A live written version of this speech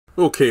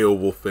Okay,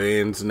 Oval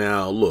fans,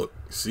 now look,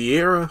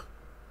 Sierra,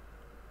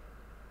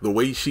 the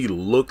way she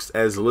looks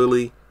as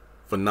Lilly,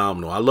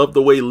 phenomenal. I love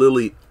the way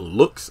Lilly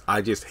looks,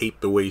 I just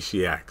hate the way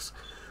she acts.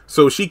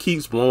 So she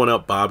keeps blowing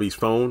up Bobby's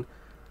phone,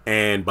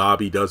 and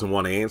Bobby doesn't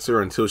want to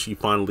answer until she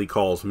finally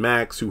calls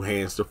Max, who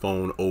hands the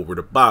phone over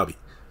to Bobby.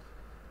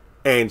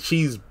 And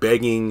she's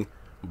begging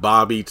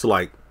Bobby to,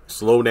 like,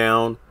 slow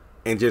down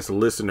and just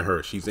listen to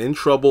her. She's in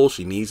trouble,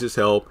 she needs his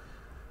help.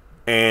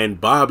 And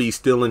Bobby's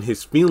still in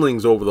his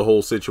feelings over the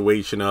whole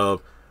situation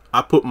of,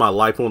 I put my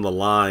life on the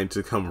line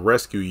to come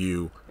rescue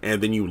you,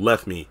 and then you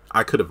left me.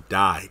 I could have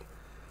died.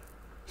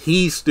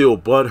 He's still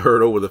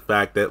butthurt over the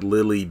fact that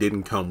Lilly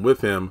didn't come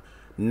with him,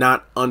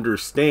 not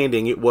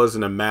understanding it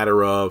wasn't a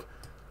matter of,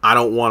 I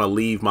don't want to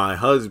leave my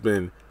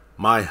husband.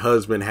 My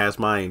husband has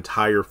my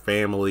entire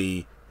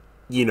family,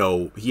 you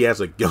know, he has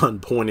a gun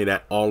pointed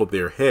at all of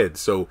their heads.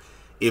 So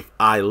if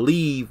I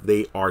leave,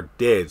 they are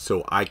dead.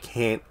 So I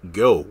can't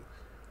go.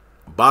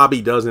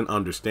 Bobby doesn't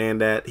understand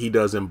that. He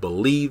doesn't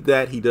believe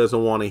that. He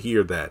doesn't want to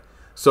hear that.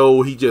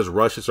 So he just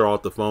rushes her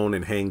off the phone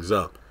and hangs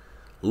up,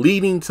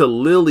 leading to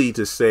Lilly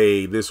to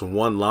say this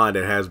one line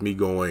that has me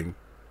going,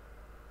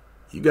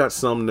 you got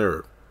some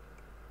nerve.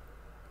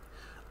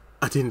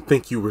 I didn't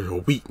think you were a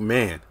weak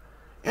man.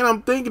 And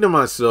I'm thinking to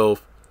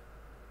myself,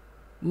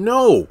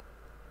 no,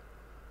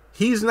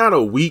 he's not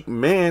a weak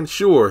man.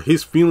 Sure,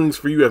 his feelings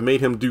for you have made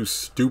him do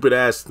stupid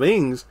ass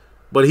things,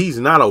 but he's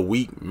not a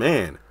weak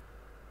man.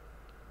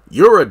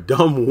 You're a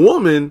dumb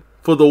woman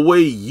for the way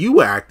you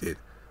acted.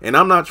 And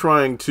I'm not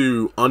trying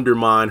to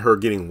undermine her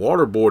getting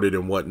waterboarded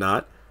and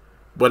whatnot,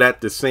 but at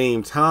the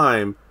same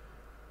time,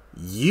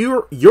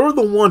 you're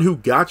the one who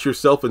got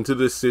yourself into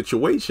this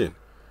situation.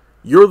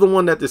 You're the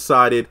one that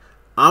decided,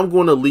 I'm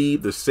going to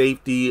leave the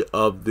safety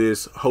of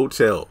this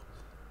hotel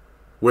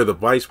where the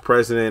vice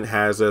president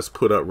has us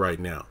put up right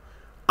now.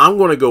 I'm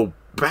going to go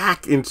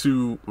back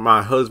into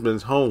my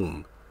husband's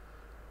home,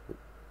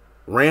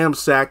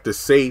 ransack the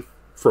safe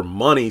for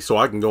money so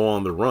I can go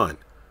on the run,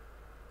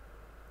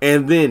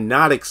 and then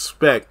not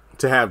expect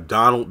to have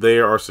Donald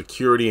there or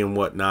security and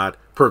whatnot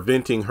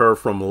preventing her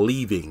from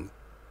leaving,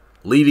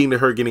 leading to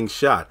her getting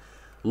shot.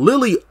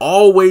 Lilly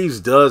always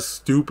does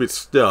stupid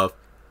stuff,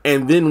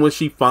 and then when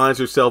she finds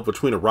herself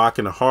between a rock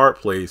and a hard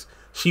place,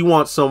 she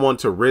wants someone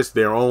to risk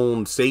their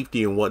own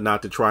safety and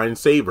whatnot to try and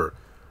save her.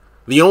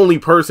 The only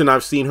person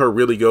I've seen her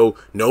really go,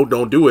 no,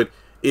 don't do it,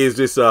 is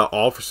this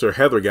Officer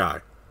Heather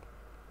guy.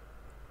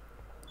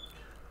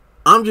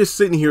 I'm just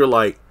sitting here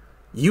like,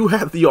 you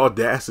have the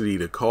audacity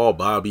to call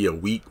Bobby a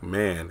weak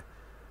man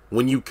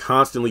when you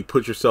constantly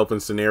put yourself in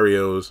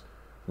scenarios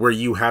where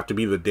you have to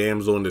be the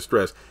damsel in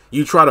distress.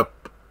 You try to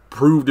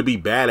prove to be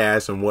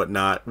badass and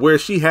whatnot, where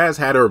she has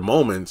had her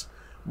moments,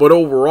 but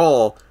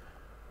overall,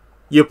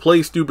 you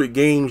play stupid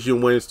games, you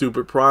win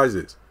stupid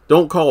prizes.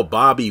 Don't call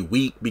Bobby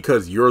weak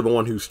because you're the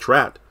one who's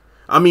trapped.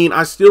 I mean,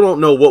 I still don't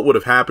know what would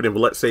have happened if,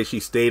 let's say,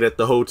 she stayed at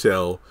the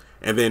hotel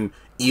and then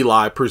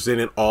Eli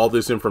presented all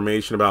this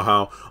information about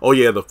how, oh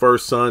yeah, the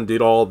first son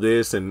did all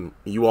this and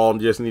you all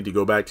just need to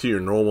go back to your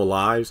normal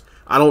lives.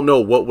 I don't know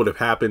what would have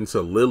happened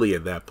to Lilly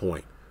at that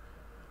point.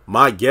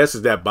 My guess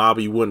is that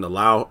Bobby wouldn't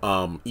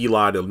allow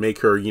Eli to make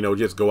her, you know,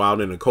 just go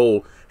out in the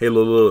cold. Hey,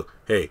 look,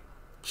 hey,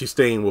 she's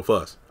staying with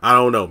us. I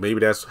don't know. Maybe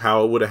that's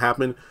how it would have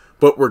happened.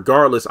 But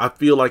regardless, I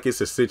feel like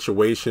it's a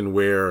situation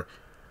where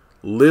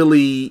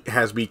Lilly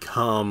has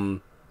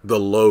become the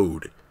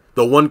load.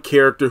 The one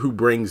character who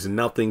brings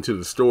nothing to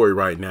the story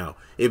right now.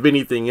 If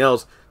anything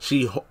else,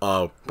 she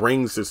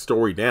brings the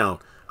story down.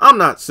 I'm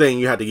not saying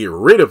you have to get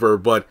rid of her,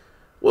 but,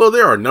 well,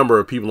 there are a number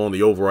of people on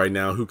the Oval right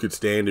now who could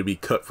stand to be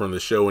cut from the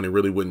show and it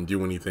really wouldn't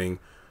do anything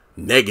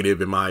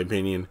negative, in my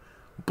opinion.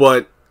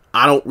 But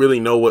I don't really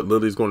know what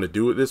Lilly's going to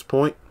do at this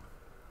point.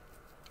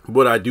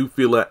 But I do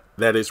feel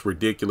that it's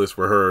ridiculous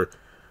for her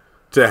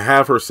to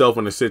have herself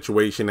in a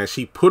situation that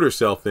she put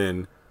herself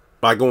in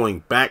by going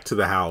back to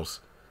the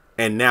house.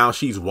 And now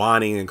she's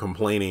whining and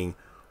complaining,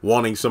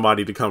 wanting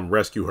somebody to come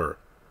rescue her.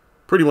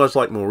 Pretty much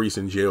like Maurice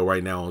in jail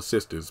right now on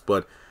Sisters.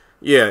 But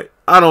yeah,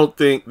 I don't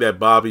think that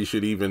Bobby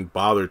should even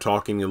bother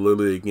talking to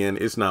Lilly again.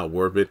 It's not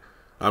worth it.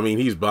 I mean,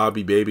 he's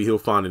Bobby, baby. He'll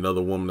find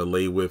another woman to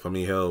lay with. I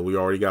mean, hell, we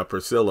already got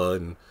Priscilla,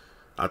 and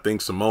I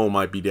think Simone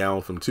might be down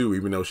with him too,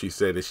 even though she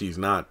said that she's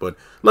not. But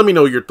let me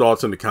know your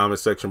thoughts in the comment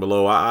section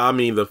below. I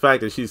mean, the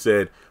fact that she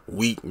said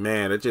weak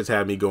man, it just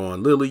had me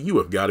going, Lilly, you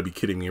have got to be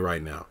kidding me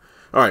right now.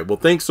 All right, well,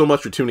 thanks so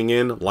much for tuning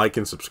in. Like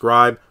and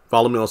subscribe.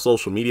 Follow me on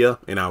social media,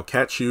 and I'll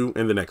catch you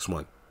in the next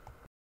one.